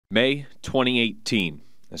May 2018,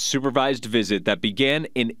 a supervised visit that began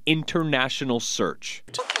an international search.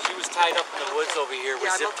 She was tied up in the woods over here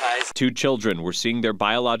with zip ties. Two children were seeing their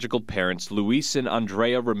biological parents, Luis and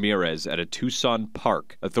Andrea Ramirez, at a Tucson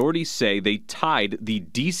park. Authorities say they tied the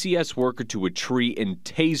DCS worker to a tree and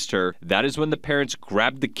tased her. That is when the parents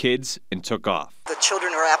grabbed the kids and took off. The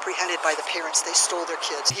children are apprehended by the parents. They stole their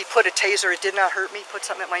kids. He put a taser. It did not hurt me. Put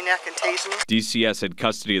something at my neck and tased me. DCS had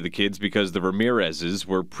custody of the kids because the Ramirezes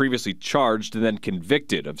were previously charged and then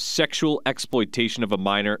convicted of sexual exploitation of a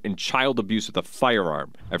minor and child abuse with a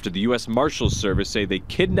firearm. After the U.S. Marshals Service say they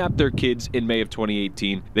kidnapped their kids in May of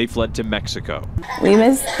 2018, they fled to Mexico. We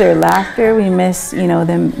miss their laughter. We miss,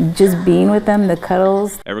 them just being with them, the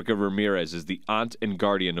cuddles. Erica Ramirez is the aunt and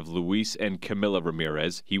guardian of Luis and Camila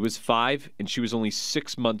Ramirez. He was 5 and she was only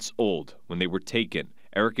 6 months old when they were taken.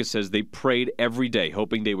 Erica says they prayed every day,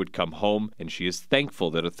 hoping they would come home, and she is thankful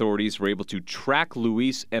that authorities were able to track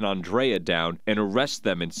Luis and Andrea down and arrest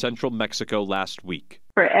them in central Mexico last week.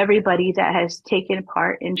 For everybody that has taken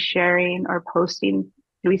part in sharing or posting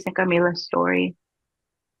Luis and Camila's story,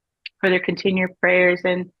 for their continued prayers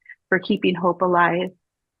and for keeping hope alive.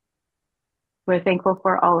 We're thankful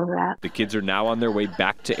for all of that. The kids are now on their way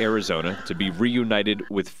back to Arizona to be reunited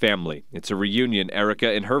with family. It's a reunion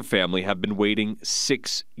Erica and her family have been waiting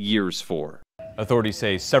 6 years for. Authorities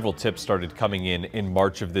say several tips started coming in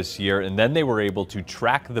March of this year, and then they were able to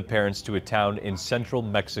track the parents to a town in central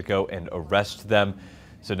Mexico and arrest them.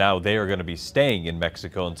 So now they are going to be staying in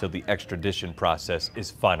Mexico until the extradition process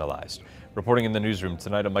is finalized. Reporting in the newsroom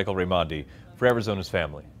tonight, I'm Michael Raimondi for Arizona's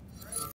Family.